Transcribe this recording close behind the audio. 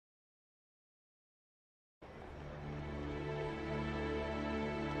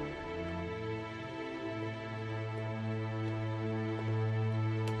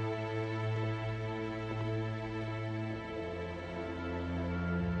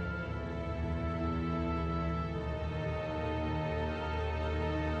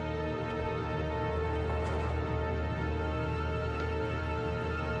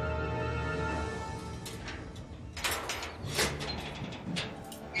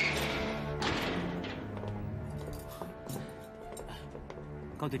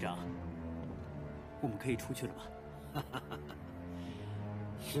高队长，我们可以出去了吧？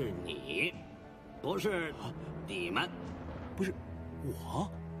是你，不是你们。不是我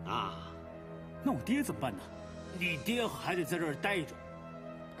啊？那我爹怎么办呢？你爹还得在这儿待着。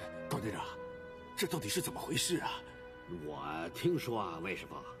高队长，这到底是怎么回事啊？我听说啊，魏师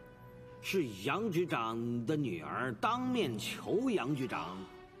傅，是杨局长的女儿当面求杨局长，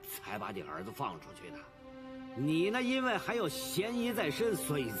才把你儿子放出去的。你呢，因为还有嫌疑在身，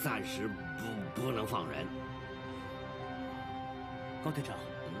所以暂时不能放人。高队长，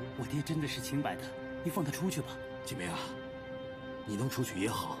我爹真的是清白的，你放他出去吧。锦明啊，你能出去也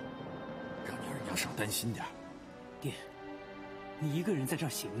好，让你二娘少担心点。爹，你一个人在这儿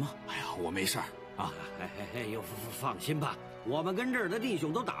行吗？哎呀，我没事儿啊。哟，放心吧，我们跟这儿的弟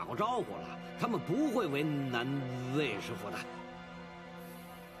兄都打过招呼了，他们不会为难魏师傅的。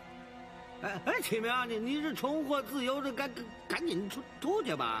启明，你是重获自由，这赶紧出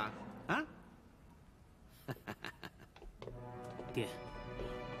去吧，啊！爹，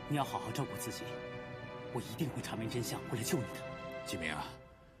你要好好照顾自己，我一定会查明真相，回来救你的。启明啊，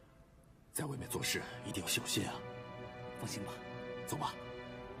在外面做事一定要小心啊。放心吧，走吧。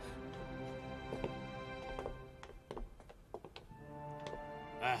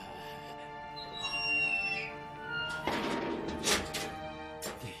哎。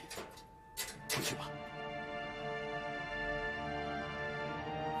回去吧。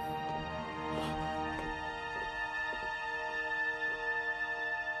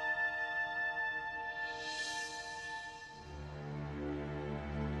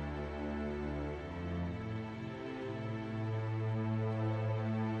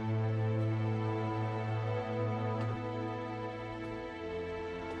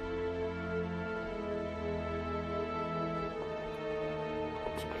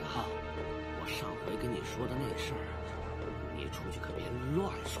说的那事儿，你出去可别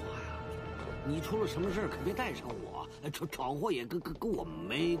乱说呀！你出了什么事儿可别带上我，闯祸也跟我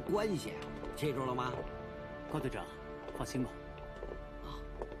没关系，记住了吗？高队长，放心吧。啊。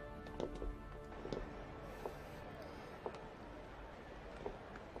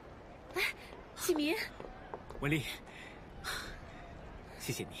哎，启明，文丽，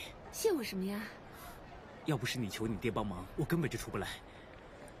谢谢你。谢我什么呀？要不是你求你爹帮忙，我根本就出不来。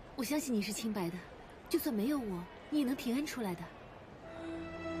我相信你是清白的。就算没有我，你也能平安出来的。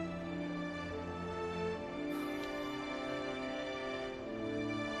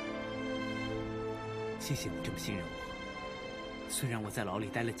谢谢你这么信任我。虽然我在牢里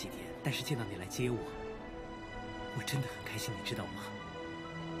待了几天，但是见到你来接我，我真的很开心，你知道吗？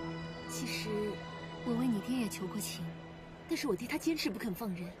其实，我为你爹也求过情，但是我爹他坚持不肯放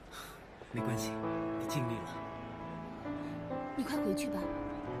人。没关系，你尽力了。你快回去吧，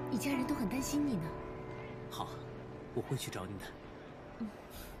一家人都很担心你呢。好，我会去找你的。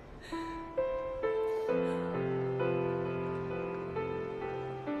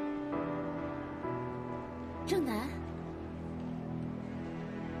郑南，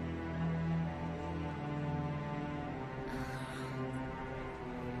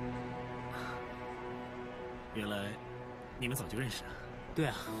原来你们早就认识啊？对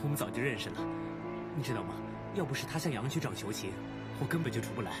啊，我们早就认识了。你知道吗？要不是他向杨局长求情，我根本就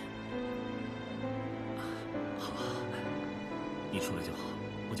出不来。你出来就好，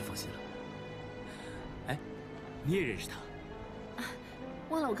我就放心了。哎，你也认识他？啊，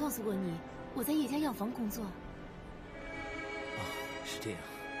忘了我告诉过你，我在叶家药房工作。哦，是这样。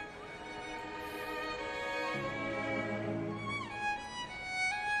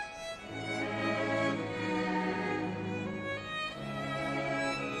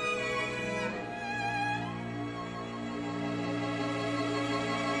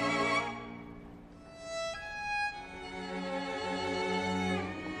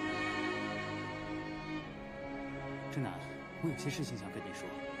郑南，我有些事情想跟你说，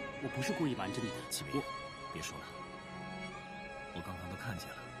我不是故意瞒着你的。启明，别说了，我刚刚都看见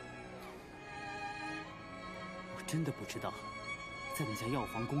了。我真的不知道，在你家药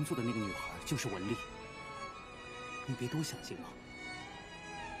房工作的那个女孩就是文丽。你别多想行吗？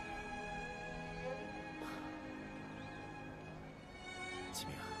启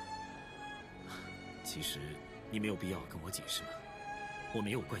明啊，其实你没有必要跟我解释了，我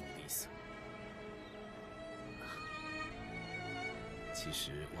没有怪你的意思。其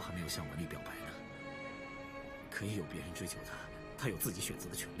实我还没有向文丽表白呢，可以有别人追求她，她有自己选择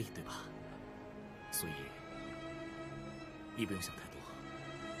的权利，对吧？所以你不用想太多。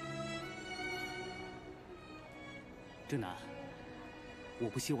郑南，我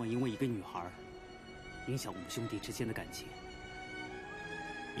不希望因为一个女孩影响我们兄弟之间的感情。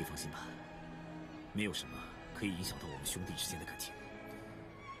你放心吧，没有什么可以影响到我们兄弟之间的感情。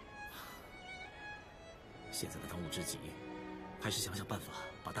现在的当务之急，还是想想办法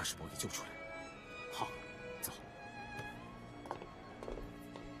把大师伯给救出来。好，走。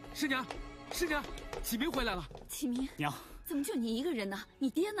师娘，师娘，启明回来了。启明，娘，怎么就你一个人呢？你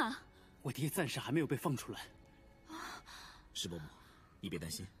爹呢？我爹暂时还没有被放出来。石伯母，你别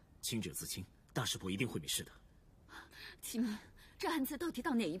担心，清者自清，大师伯一定会没事的。启明，这案子到底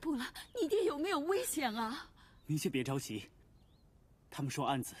到哪一步了？你爹有没有危险啊？您先别着急，他们说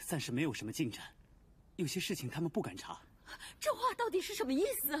案子暂时没有什么进展，有些事情他们不敢查。这话到底是什么意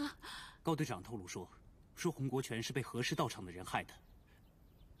思啊？高队长透露说洪国权是被和氏道场的人害的。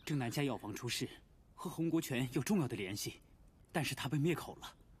郑南家药房出事，和洪国权有重要的联系，但是他被灭口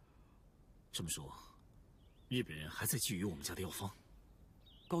了。这么说，日本人还在觊觎我们家的药方？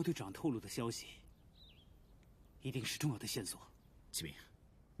高队长透露的消息，一定是重要的线索。启明，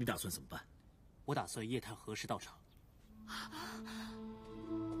你打算怎么办？我打算夜探和氏道场。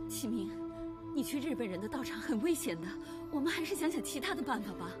启明，你去日本人的道场很危险的，我们还是想想其他的办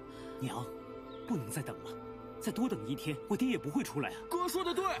法吧。娘，不能再等了，再多等一天，我爹也不会出来啊。哥说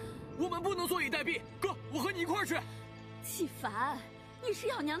的对，我们不能坐以待毙。哥，我和你一块儿去。启凡，你是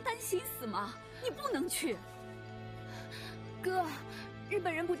要娘担心死吗？你不能去。哥，日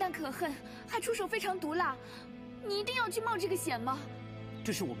本人不但可恨，还出手非常毒辣，你一定要去冒这个险吗？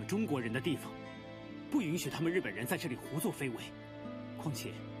这是我们中国人的地方，不允许他们日本人在这里胡作非为。况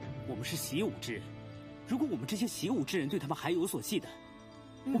且，我们是习武之人，如果我们这些习武之人对他们还有所忌惮，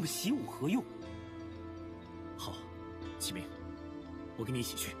我们习武何用？好，启明，我跟你一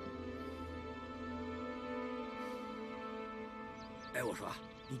起去。哎，我说，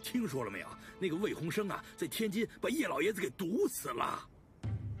你听说了没有？那个魏鸿生啊，在天津把叶老爷子给毒死了。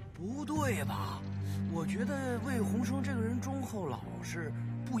不对吧？我觉得魏鸿生这个人忠厚老实，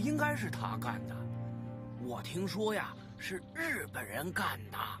不应该是他干的。我听说呀，是日本人干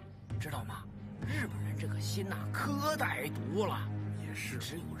的，知道吗？日本人这个心呐，可歹毒了。也是，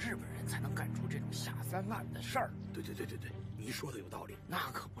只有日本人才能干出这种下三滥的事儿。对，你说的有道理。那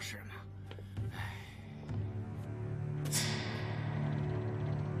可不是嘛。唉。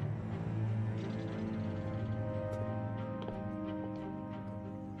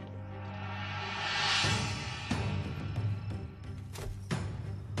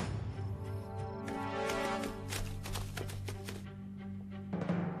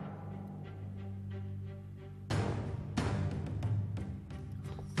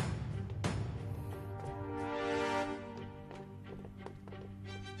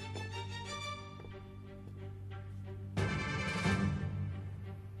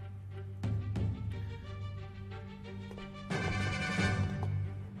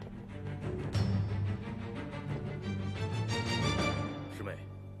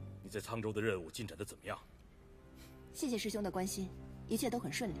在沧州的任务进展得怎么样？谢谢师兄的关心，一切都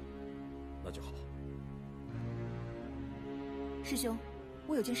很顺利。那就好。师兄，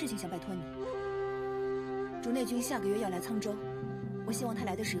我有件事情想拜托你。主内军下个月要来沧州，我希望他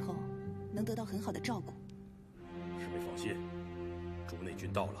来的时候能得到很好的照顾。师妹放心，主内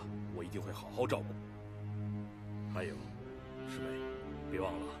军到了，我一定会好好照顾。还有，师妹，别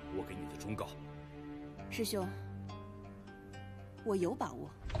忘了我给你的忠告。师兄，我有把握。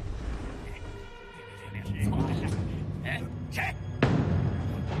哎，谁？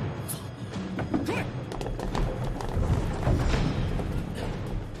追！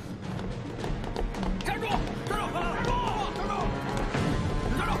站住！站住！站住！站住！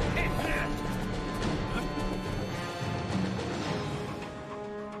站住！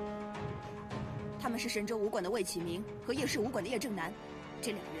他们是神州武馆的魏启明和叶氏武馆的叶正南，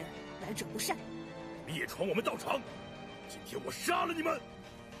这两人来者不善，灭闯我们道场！今天我杀了你们！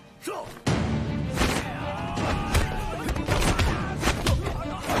上！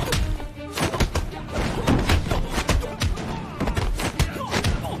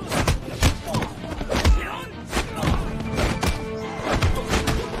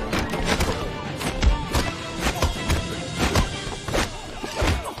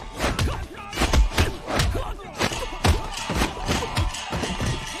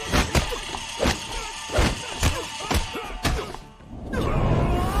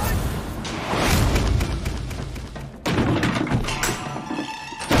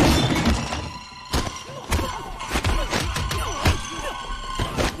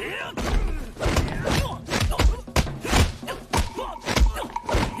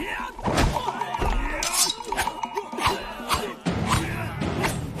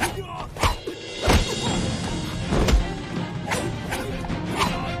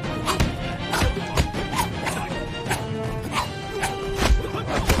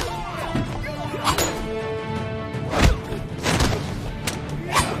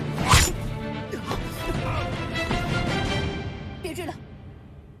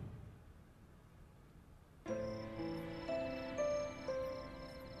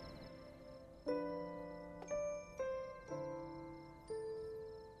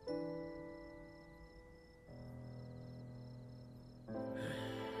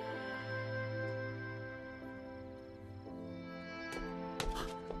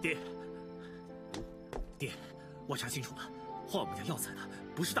爹，我查清楚了，换我们家药材的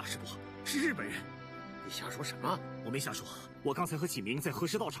不是大师伯，是日本人。你瞎说什么？我没瞎说，我刚才和启明在和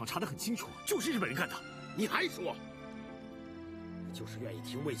氏道场查得很清楚，就是日本人干的。你还说？你就是愿意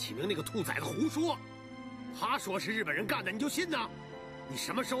听魏启明那个兔崽子胡说。他说是日本人干的，你就信呢？你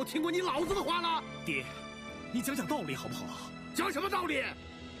什么时候听过你老子的话了？爹，你讲讲道理好不好？讲什么道理？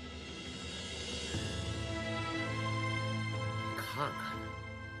看看，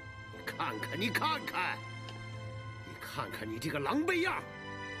你看看，你看看，你看看你这个狼狈样！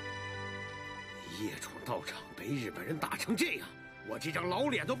夜闯道场被日本人打成这样，我这张老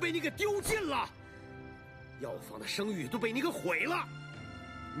脸都被你给丢尽了，药房的声誉都被你给毁了，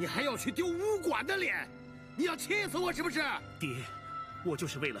你还要去丢武馆的脸？你要气死我是不是？爹，我就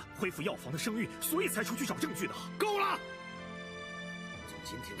是为了恢复药房的声誉，所以才出去找证据的。够了！从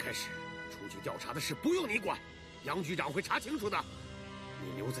今天开始，出去调查的事不用你管，杨局长会查清楚的。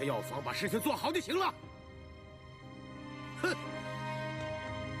你留在药房把事情做好就行了。哼！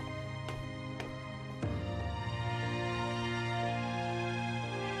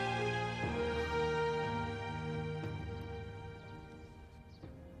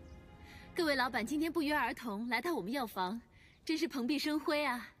各位老板今天不约而同来到我们药房，真是蓬荜生辉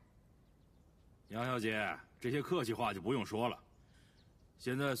啊！杨小姐，这些客气话就不用说了。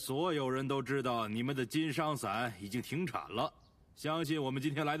现在所有人都知道你们的金伤散已经停产了，相信我们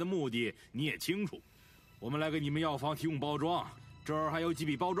今天来的目的你也清楚。我们来给你们药房提供包装，这儿还有几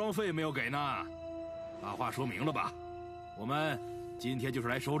笔包装费没有给呢。把话说明了吧，我们今天就是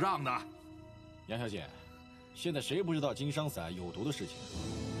来收账的。杨小姐，现在谁不知道金伤散有毒的事情？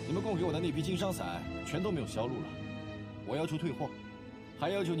你们供给我的那批金伤散全都没有销路了，我要求退货，还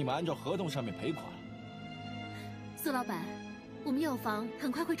要求你们按照合同上面赔款。苏老板，我们药房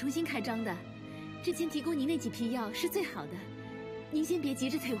很快会重新开张的，之前提供您那几批药是最好的，您先别急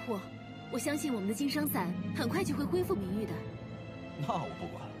着退货，我相信我们的金伤散很快就会恢复名誉的。那我不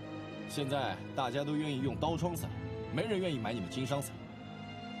管，现在大家都愿意用刀疮散，没人愿意买你们金伤散，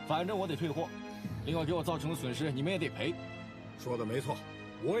反正我得退货，另外给我造成的损失你们也得赔。说的没错，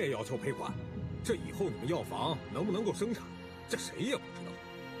我也要求赔款。这以后你们药房能不能够生产，这谁也不知道。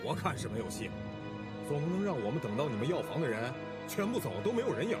我看是没有戏了。总不能让我们等到你们药房的人全部走都没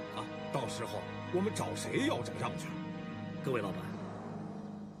有人影了，到时候我们找谁要这个账去？各位老板，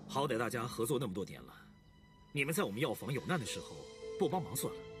好歹大家合作那么多年了，你们在我们药房有难的时候不帮忙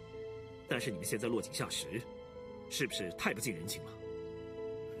算了，但是你们现在落井下石，是不是太不近人情了？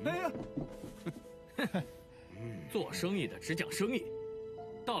哎呀，做生意的只讲生意，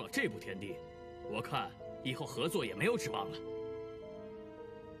到了这步田地，我看以后合作也没有指望了。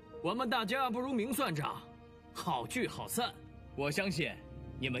我们大家不如明算账，好聚好散。我相信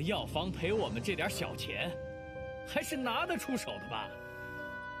你们药房赔我们这点小钱，还是拿得出手的吧？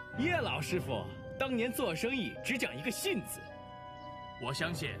叶老师傅当年做生意只讲一个信字，我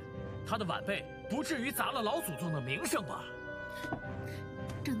相信他的晚辈不至于砸了老祖宗的名声吧？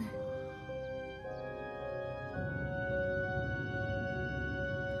郑南，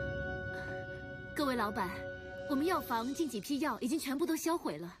各位老板，我们药房近几批药已经全部都销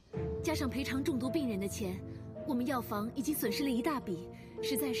毁了，加上赔偿中毒病人的钱，我们药房已经损失了一大笔，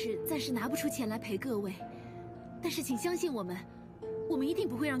实在是暂时拿不出钱来赔各位。但是请相信我们一定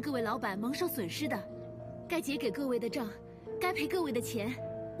不会让各位老板蒙受损失的。该结给各位的账，该赔各位的钱，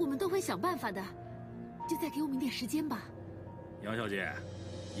我们都会想办法的。就再给我们一点时间吧。杨小姐，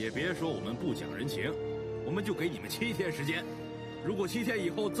也别说我们不讲人情，我们就给你们7天时间。如果7天以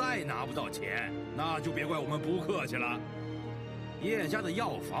后再拿不到钱，那就别怪我们不客气了。叶家的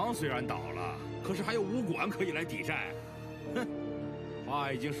药房虽然倒了，可是还有武馆可以来抵债。哼，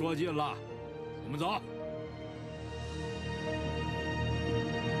话已经说尽了，我们走。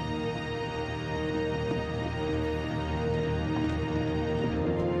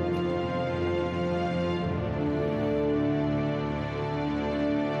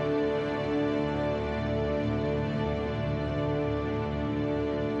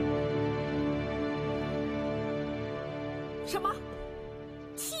什么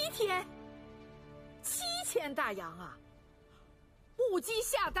？7天？7000大洋啊！物机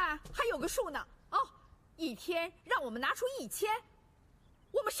下单还有个数呢。哦，1天让我们拿出1000，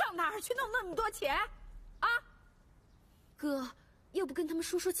我们上哪儿去弄那么多钱？啊？哥，要不跟他们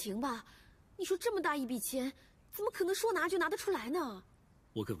说说情吧？你说这么大一笔钱，怎么可能说拿就拿得出来呢？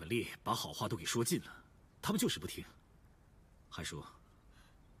我跟文丽把好话都给说尽了，他们就是不听，还说，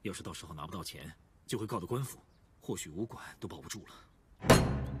要是到时候拿不到钱，就会告到官府。或许武馆都保不住了。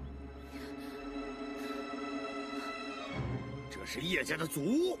这是叶家的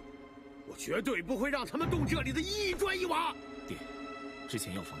祖，我绝对不会让他们动这里的一砖一瓦。爹，之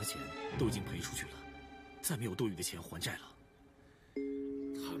前药房的钱都已经赔出去了，再没有多余的钱还债了。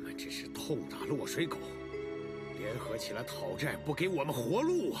他们只是痛打落水狗，联合起来讨债，不给我们活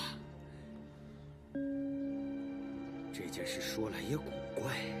路啊！这件事说来也古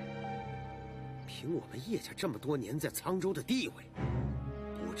怪，凭我们叶家这么多年在沧州的地位，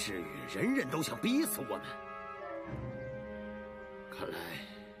不至于人人都想逼死我们。看来，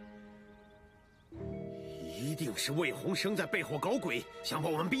一定是魏鸿生在背后搞鬼，想把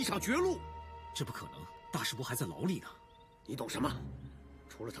我们逼上绝路。这不可能，大师伯还在牢里呢。你懂什么？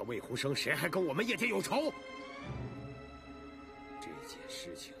除了他魏鸿生，谁还跟我们叶家有仇？这件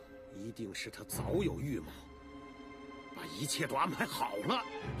事情一定是他早有预谋，把一切都安排好了。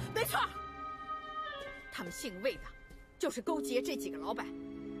没错，他们姓魏的，就是勾结这几个老板，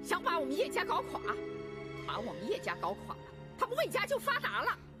想把我们叶家搞垮。把我们叶家搞垮了，他们魏家就发达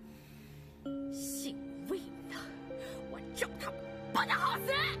了。姓魏的，我咒他们不得好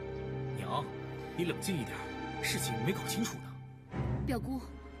死！娘，你冷静一点，事情没搞清楚呢。表姑、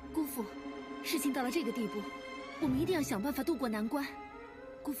姑父，事情到了这个地步，我们一定要想办法渡过难关。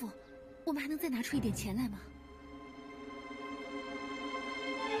姑父，我们还能再拿出一点钱来吗？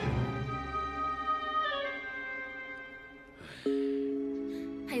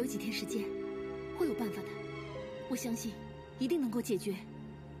还有几天时间，会有办法的。我相信，一定能够解决。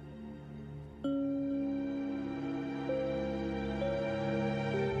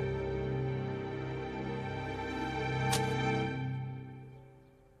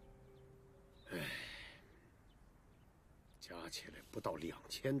加起来不到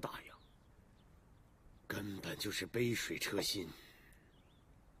2000大洋，根本就是杯水车薪。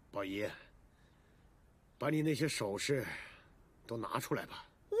宝姨，把你那些首饰都拿出来吧。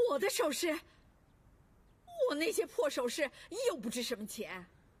我的首饰，我那些破首饰又不值什么钱。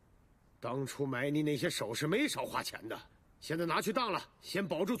当初买你那些首饰没少花钱的，现在拿去当了，先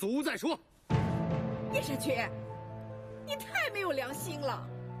保住祖屋再说。叶山群，你太没有良心了！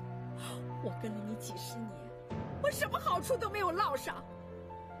我跟了你几10年，我什么好处都没有落上，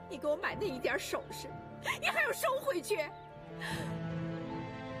你给我买那一点首饰，你还要收回去？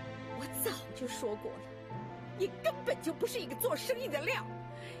我早就说过了，你根本就不是一个做生意的料，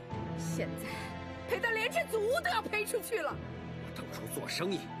现在赔得连这祖屋都要赔出去了。我当初做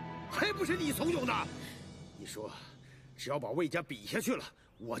生意，还不是你怂恿的？你说，只要把魏家比下去了，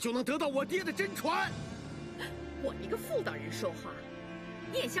我就能得到我爹的真传。我一个妇道人说话，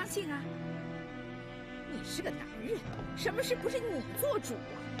你也相信啊？你是个男人，什么事不是你做主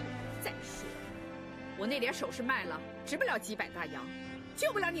啊？再说，我那点首饰卖了，值不了几百大洋，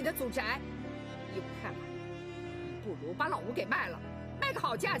救不了你的祖宅。依我看啊，你不如把老屋给卖了，卖个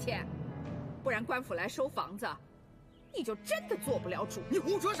好价钱，不然官府来收房子，你就真的做不了主。你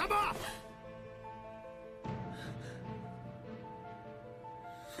胡说什么？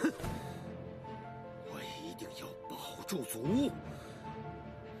哼！我一定要保住祖屋，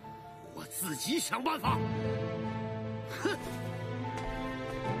我自己想办法。哼！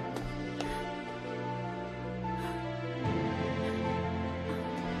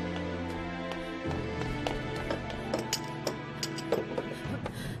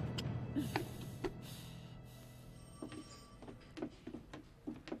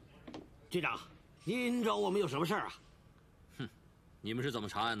局长，您找我们有什么事儿啊？哼，你们是怎么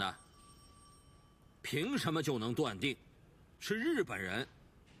查案的？凭什么就能断定是日本人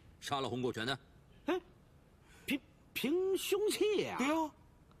杀了洪国权呢？哎，凭凶器呀？对呀，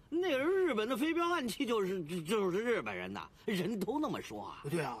那人日本的飞镖暗器就是日本人的，人都那么说啊。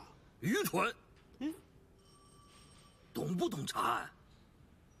对啊，愚蠢！懂不懂查案？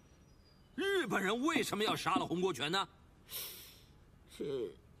日本人为什么要杀了洪国权呢？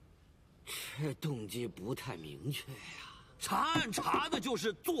这动机不太明确呀。查案查的就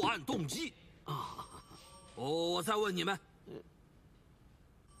是作案动机啊！我再问你们，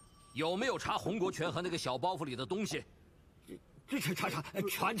有没有查洪国权和那个小包袱里的东西？这查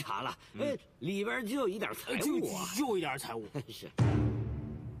全查了，里边就一点财物啊，就一点财物。是。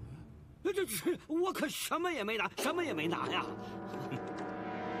这我可什么也没拿，什么也没拿呀。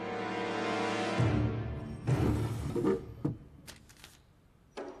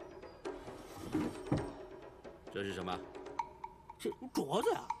这是什么？这镯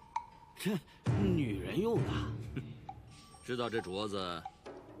子呀，这女人用的。知道这镯子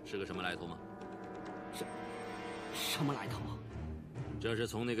是个什么来头吗？什么来头？这是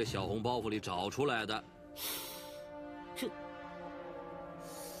从那个小红包袱里找出来的。这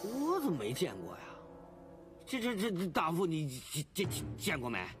我怎么没见过呀？这大夫你见过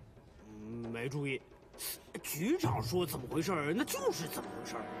没？没注意。局长说怎么回事，那就是怎么回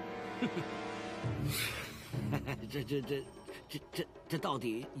事。这到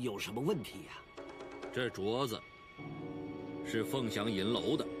底有什么问题呀？这镯子是凤翔银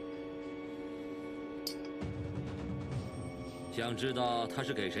楼的，想知道它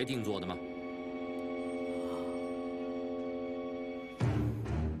是给谁定做的吗？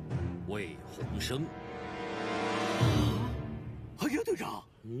魏鸿生。哎呀，队长，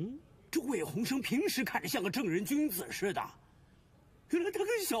这魏鸿生平时看着像个正人君子似的，原来他跟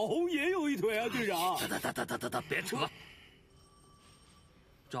小红也有一腿啊，队长！得，别扯！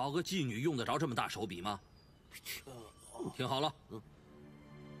找个妓女用得着这么大手笔吗？听好了，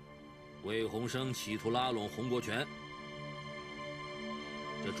魏鸿生企图拉拢洪国权，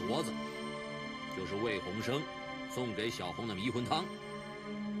这镯子就是魏鸿生送给小红的迷魂汤。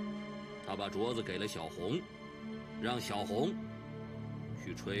他把镯子给了小红，让小红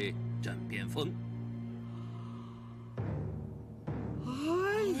去吹枕边风。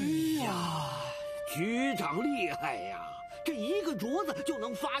哎呀，局长厉害呀！这一个镯子就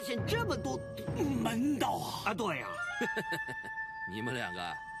能发现这么多门道啊！啊，对呀。你们两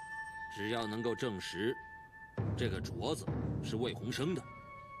个只要能够证实这个镯子是魏鸿生的，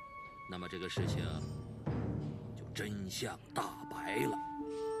那么这个事情就真相大白了。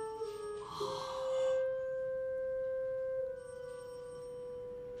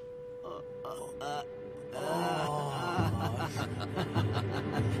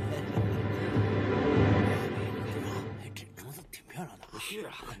这镯子挺漂亮的，是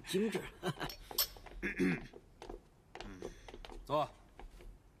啊，很精致。坐。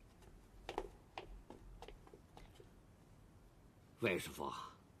魏师傅，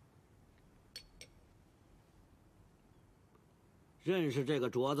认识这个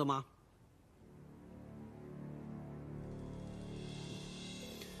镯子吗？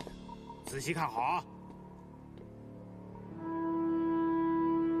仔细看好啊！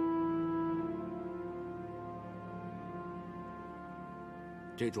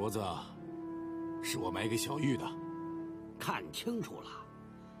这镯子是我买给小玉的。看清楚了，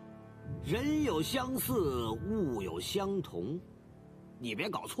人有相似，物有相同，你别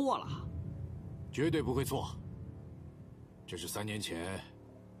搞错了。绝对不会错。这是3年前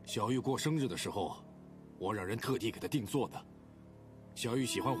小玉过生日的时候，我让人特地给她定做的。小玉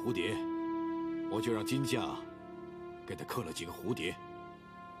喜欢蝴蝶，我就让金匠给她刻了几个蝴蝶。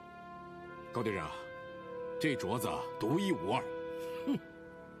高队长，这镯子独一无二。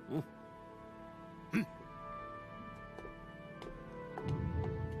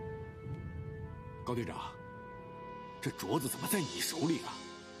高队长，这镯子怎么在你手里啊？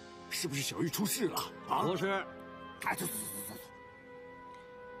是不是小玉出事了啊？不是，走。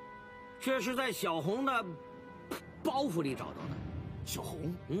这是在小红的包袱里找到的。小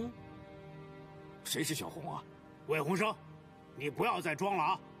红？谁是小红啊？魏鸿生，你不要再装了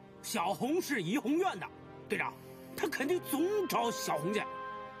啊！小红是怡红院的，队长，他肯定总找小红去。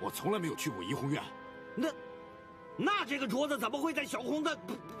我从来没有去过怡红院。那这个镯子怎么会在小红的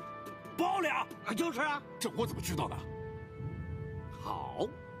包里啊？就是啊，这我怎么知道的？好，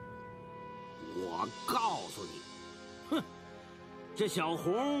我告诉你，哼，这小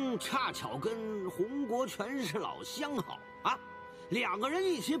红恰巧跟洪国权是老相好啊，2个人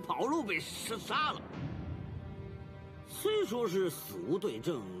一起跑路被杀了。虽说是死无对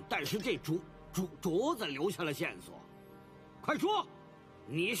证，但是这镯子留下了线索。快说，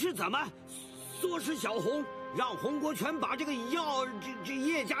你是怎么唆使小红让洪国权把这个这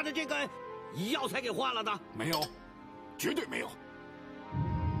叶家的这个药材给换了的？没有，绝对没有。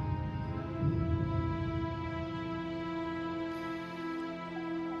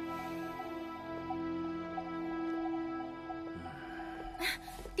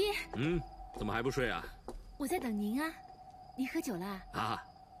爹。怎么还不睡啊？我在等您啊。您喝酒啦？啊，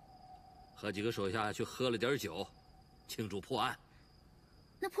和几个手下去喝了点酒，庆祝破案。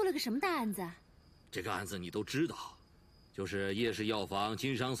那破了个什么大案子啊？这个案子你都知道，就是叶氏药房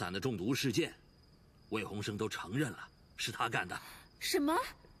金商散的中毒事件，魏鸿生都承认了是他干的。什么？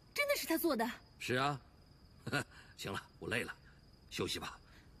真的是他做的？是啊。行了，我累了，休息吧。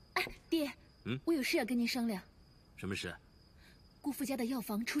哎，爹，我有事要跟您商量。什么事？姑父家的药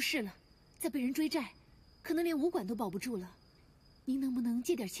房出事了，再被人追债，可能连武馆都保不住了。您能不能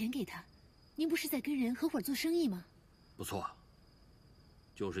借点钱给他？您不是在跟人合伙做生意吗？不错，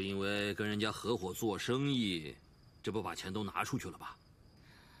就是因为跟人家合伙做生意，这不把钱都拿出去了吧？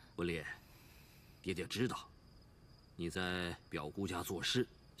文烈，爹爹知道你在表姑家做事，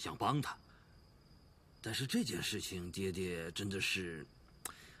想帮他，但是这件事情爹爹真的是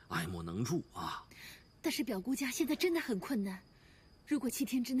爱莫能助啊。但是表姑家现在真的很困难，如果7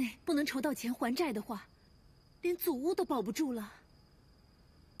天之内不能筹到钱还债的话，连祖屋都保不住了。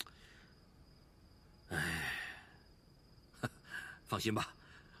哎，放心吧，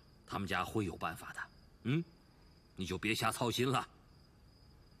他们家会有办法的。嗯，你就别瞎操心了。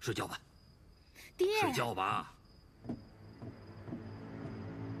睡觉吧，爹。睡觉吧。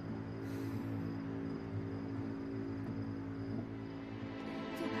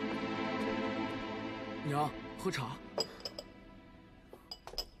娘，喝茶。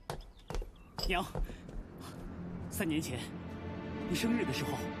娘，3年前你生日的时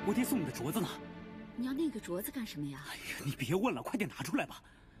候，我爹送你的镯子呢。你要那个镯子干什么呀？哎呀，你别问了，快点拿出来吧。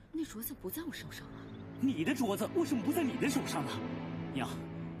那镯子不在我手上啊。你的镯子为什么不在你的手上呢？娘，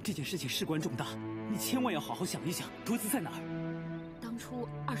这件事情事关重大，你千万要好好想一想，镯子在哪儿？当初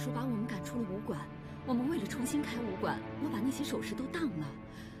二叔把我们赶出了武馆，我们为了重新开武馆，我把那些首饰都当了。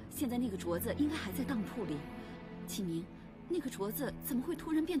现在那个镯子应该还在当铺里。启明，那个镯子怎么会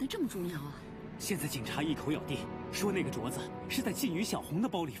突然变得这么重要啊？现在警察一口咬定说那个镯子是在妓女小红的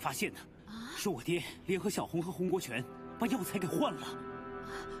包里发现的，说我爹联合小红和洪国权把药材给换了。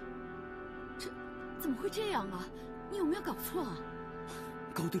这怎么会这样啊？你有没有搞错啊？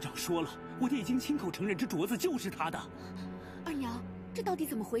高队长说了，我爹已经亲口承认这镯子就是他的。二娘，这到底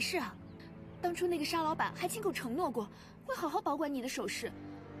怎么回事啊？当初那个沙老板还亲口承诺过会好好保管你的首饰，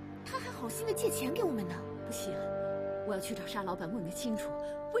他还好心的借钱给我们呢。不行，我要去找沙老板问个清楚，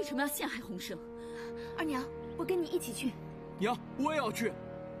为什么要陷害洪生？二娘，我跟你一起去。娘，我也要去。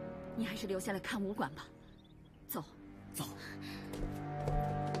你还是留下来看武馆吧。走，走。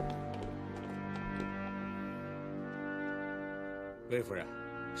魏夫人，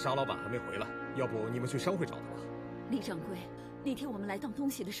沙老板还没回来，要不你们去商会找他吧。李掌柜，那天我们来当东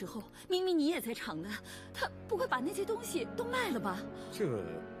西的时候，明明你也在场的，他不会把那些东西都卖了吧？这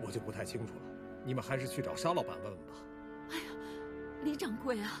我就不太清楚了，你们还是去找沙老板问问吧。哎呀，李掌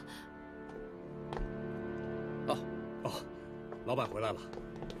柜啊！哦，老板回来了。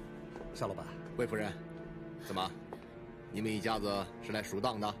沙老板，魏夫人，怎么，你们一家子是来赎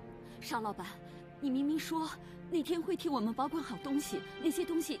当的？沙老板，你明明说那天会替我们保管好东西，那些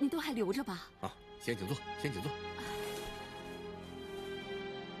东西你都还留着吧？啊，先请坐，先请坐。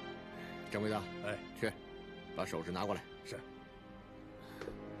掌柜的，哎，去，把首饰拿过来。是。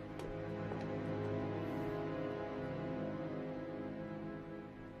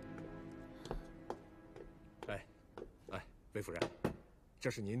哎，魏夫人，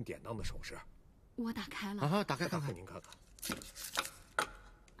这是您典当的首饰。我打开了。啊，打开看看，您看看。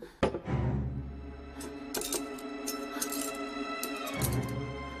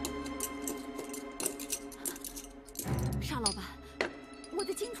沙老板，我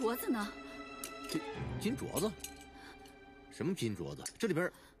的金镯子呢？金镯子？什么金镯子？这里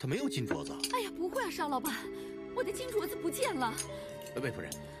边它没有金镯子。哎呀，不会啊，沙老板，我的金镯子不见了。魏夫人，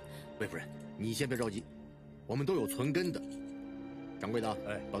魏夫人，你先别着急，我们都有存根的。掌柜的，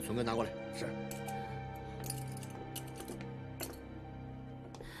哎，把存根拿过来。是。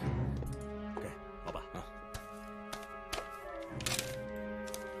给老板啊。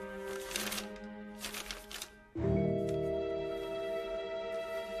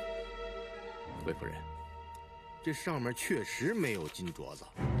魏夫人，这上面确实没有金镯子，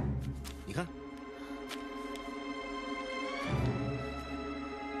你看。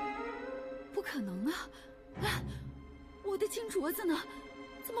不可能啊！哎，我的金镯子呢？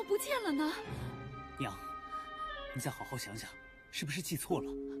怎么不见了呢？娘，你再好好想想，是不是记错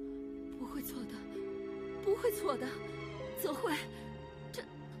了？不会错的，不会错的。泽慧，这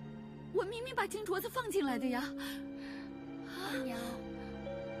我明明把金镯子放进来的呀。二娘，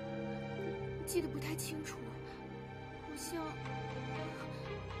记得不太清楚，好像……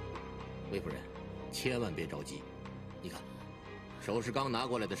魏夫人，千万别着急，你看。首饰刚拿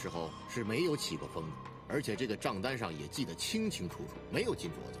过来的时候是没有起过风的，而且这个账单上也记得清清楚楚，没有金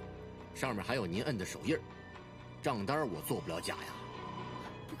镯子，上面还有您摁的手印儿，账单我做不了假呀。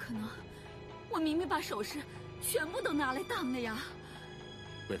不可能，我明明把首饰全部都拿来当了呀。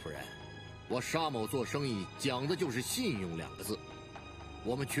魏夫人，我沙某做生意讲的就是信用2个字，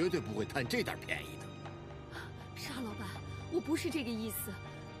我们绝对不会贪这点便宜的。沙老板，我不是这个意思，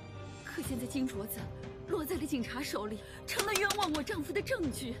可现在金镯子落在了警察手里，成了冤枉我丈夫的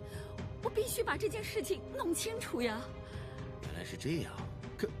证据，我必须把这件事情弄清楚呀。原来是这样，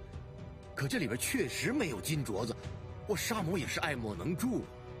可这里边确实没有金镯子，我沙某也是爱莫能助。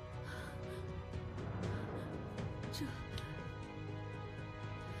这，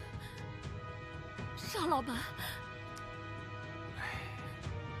沙老板，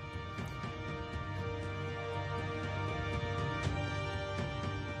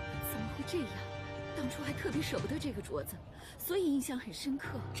怎么会这样？当初还特别舍不得这个镯子，所以印象很深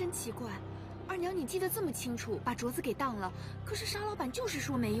刻。真奇怪，二娘你记得这么清楚，把镯子给当了，可是沙老板就是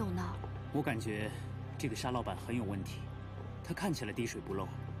说没有呢。我感觉这个沙老板很有问题，他他看起来滴水不漏，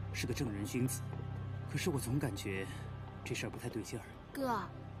是个正人君子，可是我总感觉这事儿不太对劲儿。哥，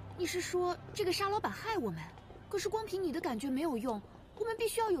你是说这个沙老板害我们？可是光凭你的感觉没有用，我们必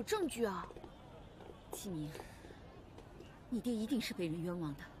须要有证据啊！启明，你爹一定是被人冤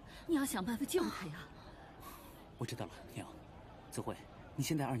枉的，你要想办法救他呀！我知道了，娘。子慧，你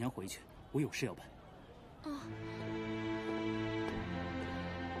先带二娘回去，我有事要办。啊。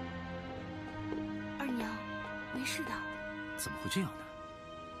二娘，没事的。怎么会这样呢？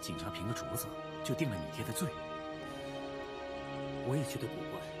警察凭个镯子就定了你爹的罪。我也觉得古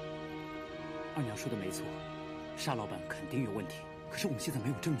怪。二娘说的没错，沙老板肯定有问题，可是我们现在没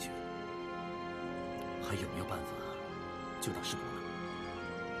有证据。还有没有办法救到师伯呢？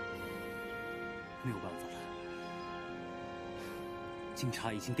没有办法了。警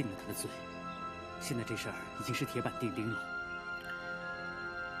察已经定了他的罪，现在这事儿已经是铁板钉钉了。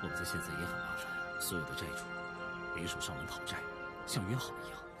我们在现在也很麻烦，所有的债主联手上门讨债，像约好一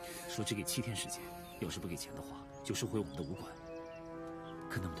样，说只给7天时间，要是不给钱的话，就收回我们的武馆。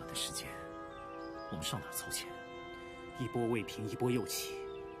可那么短的时间，我们上哪儿凑钱？一波未平，一波又起。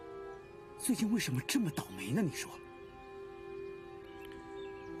最近为什么这么倒霉呢？你说？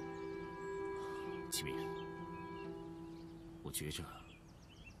启明，我觉着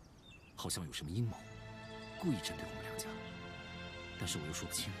好像有什么阴谋，故意针对我们两家，但是我又说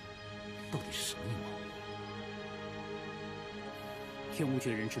不清，到底是什么阴谋。天无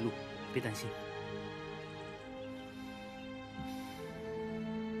绝人之路，别担心。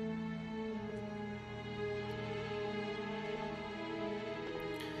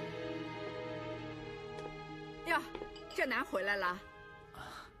呀，这男回来了。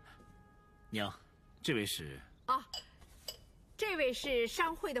娘，这位是？哦，这位是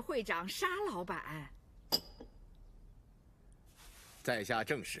商会的会长沙老板。在下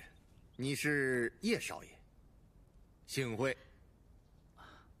正是，你是叶少爷，幸会。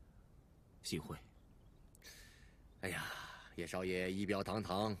幸会。哎呀，叶少爷仪表堂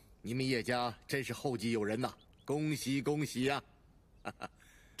堂，你们叶家真是后继有人呐，恭喜恭喜呀！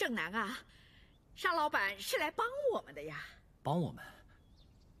正南啊，沙老板是来帮我们的呀。帮我们？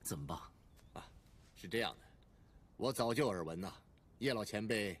怎么帮？是这样的，我早就耳闻呐，叶老前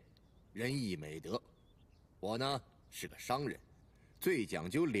辈仁义美德，我呢是个商人，最讲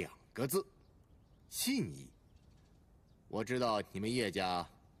究2个字，信义。我知道你们叶家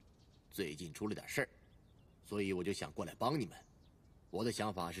最近出了点事儿，所以我就想过来帮你们。我的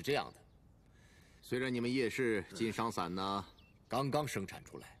想法是这样的，虽然你们叶氏金伤散呢刚刚生产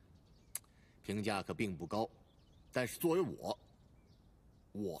出来，评价可并不高，但是作为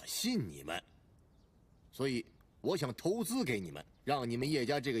我信你们，所以我想投资给你们，让你们叶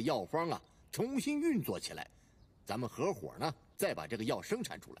家这个药方啊重新运作起来，咱们合伙呢再把这个药生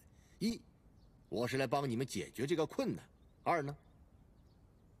产出来。一，我是来帮你们解决这个困难；二呢，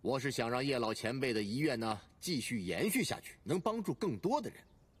我是想让叶老前辈的遗愿呢继续延续下去，能帮助更多的人。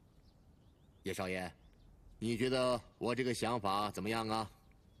叶少爷，你觉得我这个想法怎么样啊？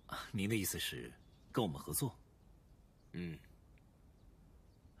您的意思是跟我们合作？嗯。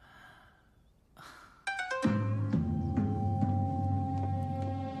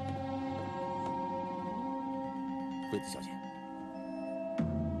惠子小姐，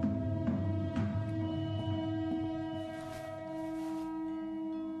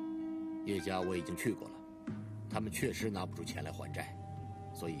叶家我已经去过了，他们确实拿不出钱来还债，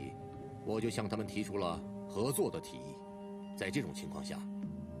所以我就向他们提出了合作的提议。在这种情况下，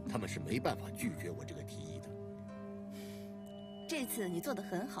他们是没办法拒绝我这个提议的。这次你做得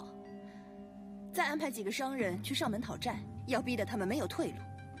很好，再安排几个商人去上门讨债，要逼得他们没有退路。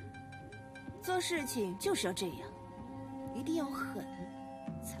做事情就是要这样。一定要狠，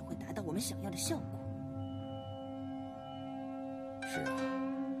才会达到我们想要的效果。是啊，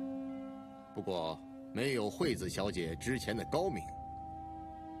不过没有惠子小姐之前的高明，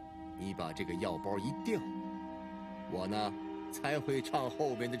你把这个药包一掉，我呢才会唱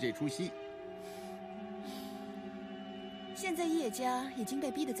后面的这出戏。现在叶家已经被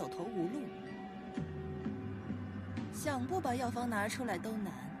逼得走投无路，想不把药方拿出来都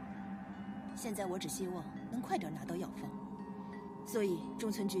难。现在我只希望能快点拿到药方。所以，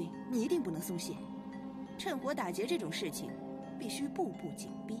中村君，你一定不能松懈，趁火打劫这种事情，必须步步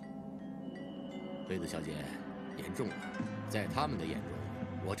紧逼。惠子小姐，严重了，在他们的眼中，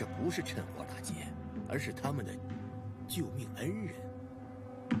我这不是趁火打劫，而是他们的救命恩人。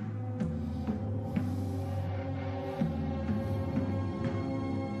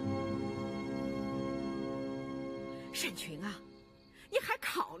沈群啊，你还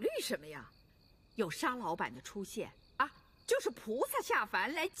考虑什么呀？有沙老板的出现啊，就是菩萨下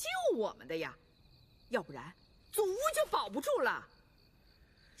凡来救我们的呀，要不然祖屋就保不住了。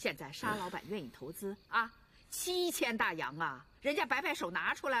现在沙老板愿意投资啊，7000大洋啊，人家摆手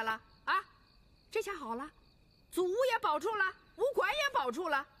拿出来了啊，这下好了，祖屋也保住了，武馆也保住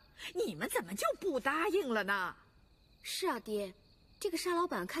了，你们怎么就不答应了呢？是啊，爹，这个沙老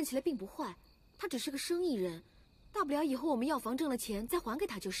板看起来并不坏，他只是个生意人，大不了以后我们药房挣了钱再还给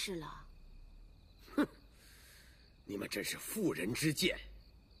他就是了。哼，你们真是妇人之见。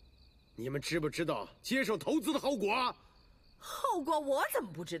你们知不知道接受投资的后果？后果我怎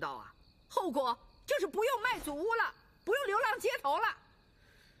么不知道啊？后果就是不用卖祖屋了，不用流浪街头了。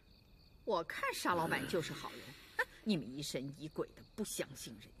我看沙老板就是好人，你们疑神疑鬼的，不相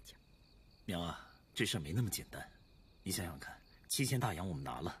信人家。娘啊，这事儿没那么简单。你想想看，7000大洋我们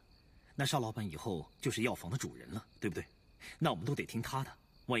拿了，那沙老板以后就是药房的主人了，对不对？那我们都得听他的。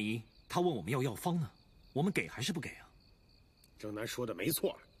万一他问我们要药方呢，我们给还是不给啊？郑南说的没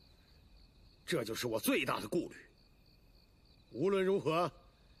错，这就是我最大的顾虑。无论如何，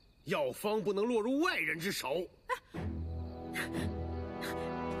药方不能落入外人之手。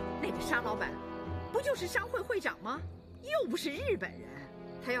那个沙老板不就是商会会长吗？又不是日本人，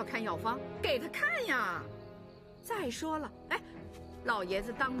他要看药方，给他看呀。再说了，老爷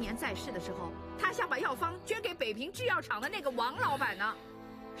子当年在世的时候，他想把药方捐给北平制药厂的那个王老板呢。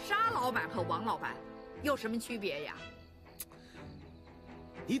沙老板和王老板有什么区别呀？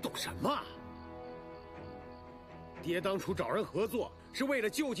你懂什么？爹当初找人合作是为了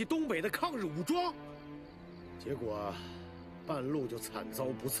救济东北的抗日武装，结果半路就惨遭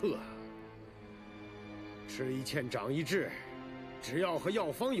不测。吃一堑长一智，只要和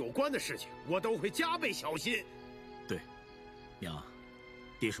药方有关的事情，我都会加倍小心。对，娘，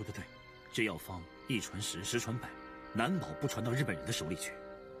爹说的对，这药方一传十，十传百，难保不传到日本人的手里去。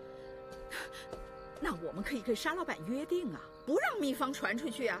那我们可以跟沙老板约定啊，不让秘方传出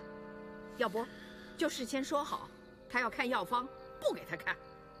去啊。要不，就事先说好，他要看药方，不给他看。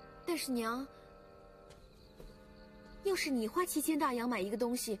但是娘，要是你花7000大洋买一个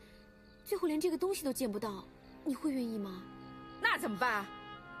东西，最后连这个东西都见不到，你会愿意吗？那怎么办啊？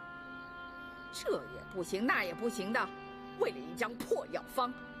这也不行，那也不行的，为了一张破药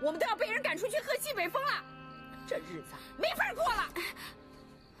方，我们都要被人赶出去喝西北风了，这日子没法过了。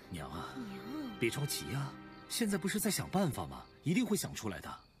娘啊，别着急啊，现在不是在想办法吗？一定会想出来的。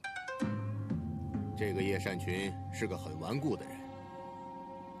这个叶善群是个很顽固的人，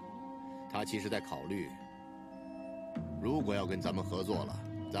他其实在考虑，如果要跟咱们合作了，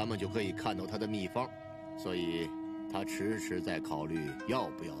咱们就可以看到他的秘方，所以他迟迟在考虑要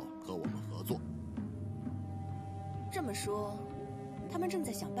不要和我们合作。这么说，他们正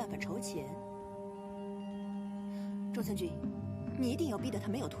在想办法筹钱。周参军，你一定要逼得他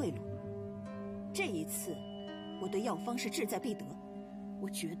没有退路。这一次，我对药方是志在必得，我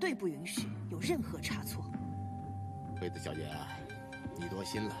绝对不允许有任何差错。惠子小姐啊，你多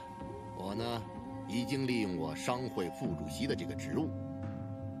心了。我呢，已经利用我商会副主席的这个职务，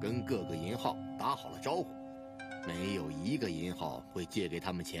跟各个银号打好了招呼，没有一个银号会借给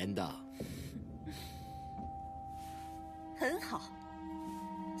他们钱的。很好，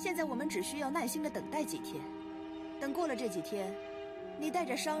现在我们只需要耐心的等待几天，等过了这几天，你带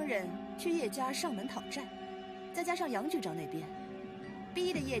着商人去叶家上门讨债，再加上杨局长那边，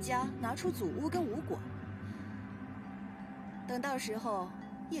逼得叶家拿出祖屋跟武馆。等到时候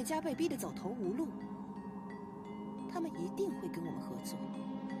叶家被逼得走投无路，他们一定会跟我们合作。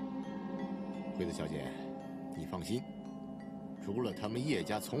惠子小姐，你放心，除了他们叶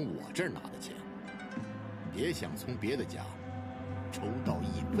家从我这儿拿的钱，别想从别的家筹到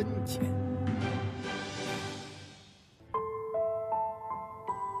1分钱。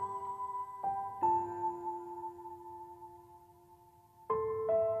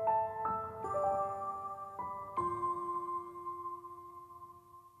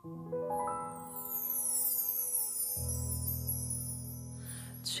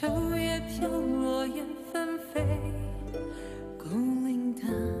秋叶飘落叶纷飞，孤零的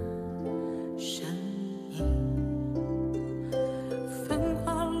身影，繁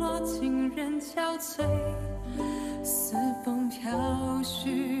花落尽人憔悴，似风飘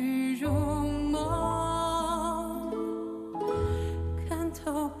絮如梦，看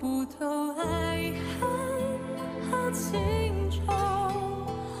透不透爱恨和情仇，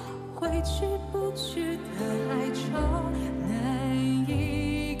挥去不去的哀愁，难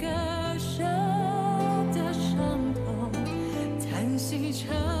以割舍的伤痛，叹息成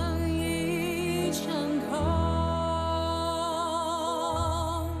一场空。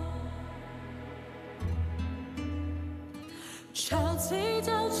潮起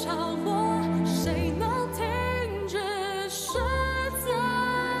就潮落，谁能停止时间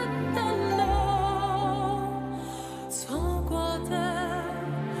的流？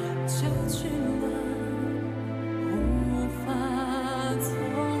失去了，无法从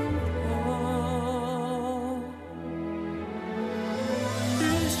头。日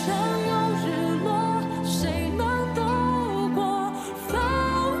升又日落，谁能斗过繁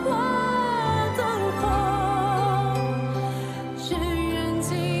华灯火？只愿今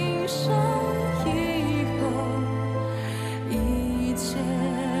生以后，一切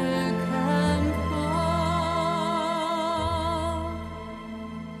看破。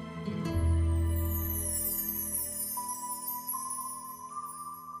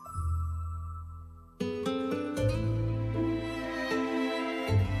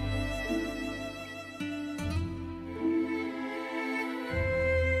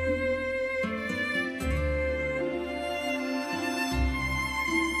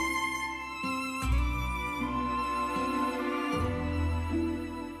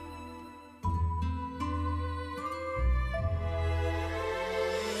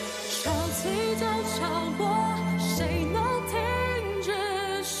潮起就潮落，谁能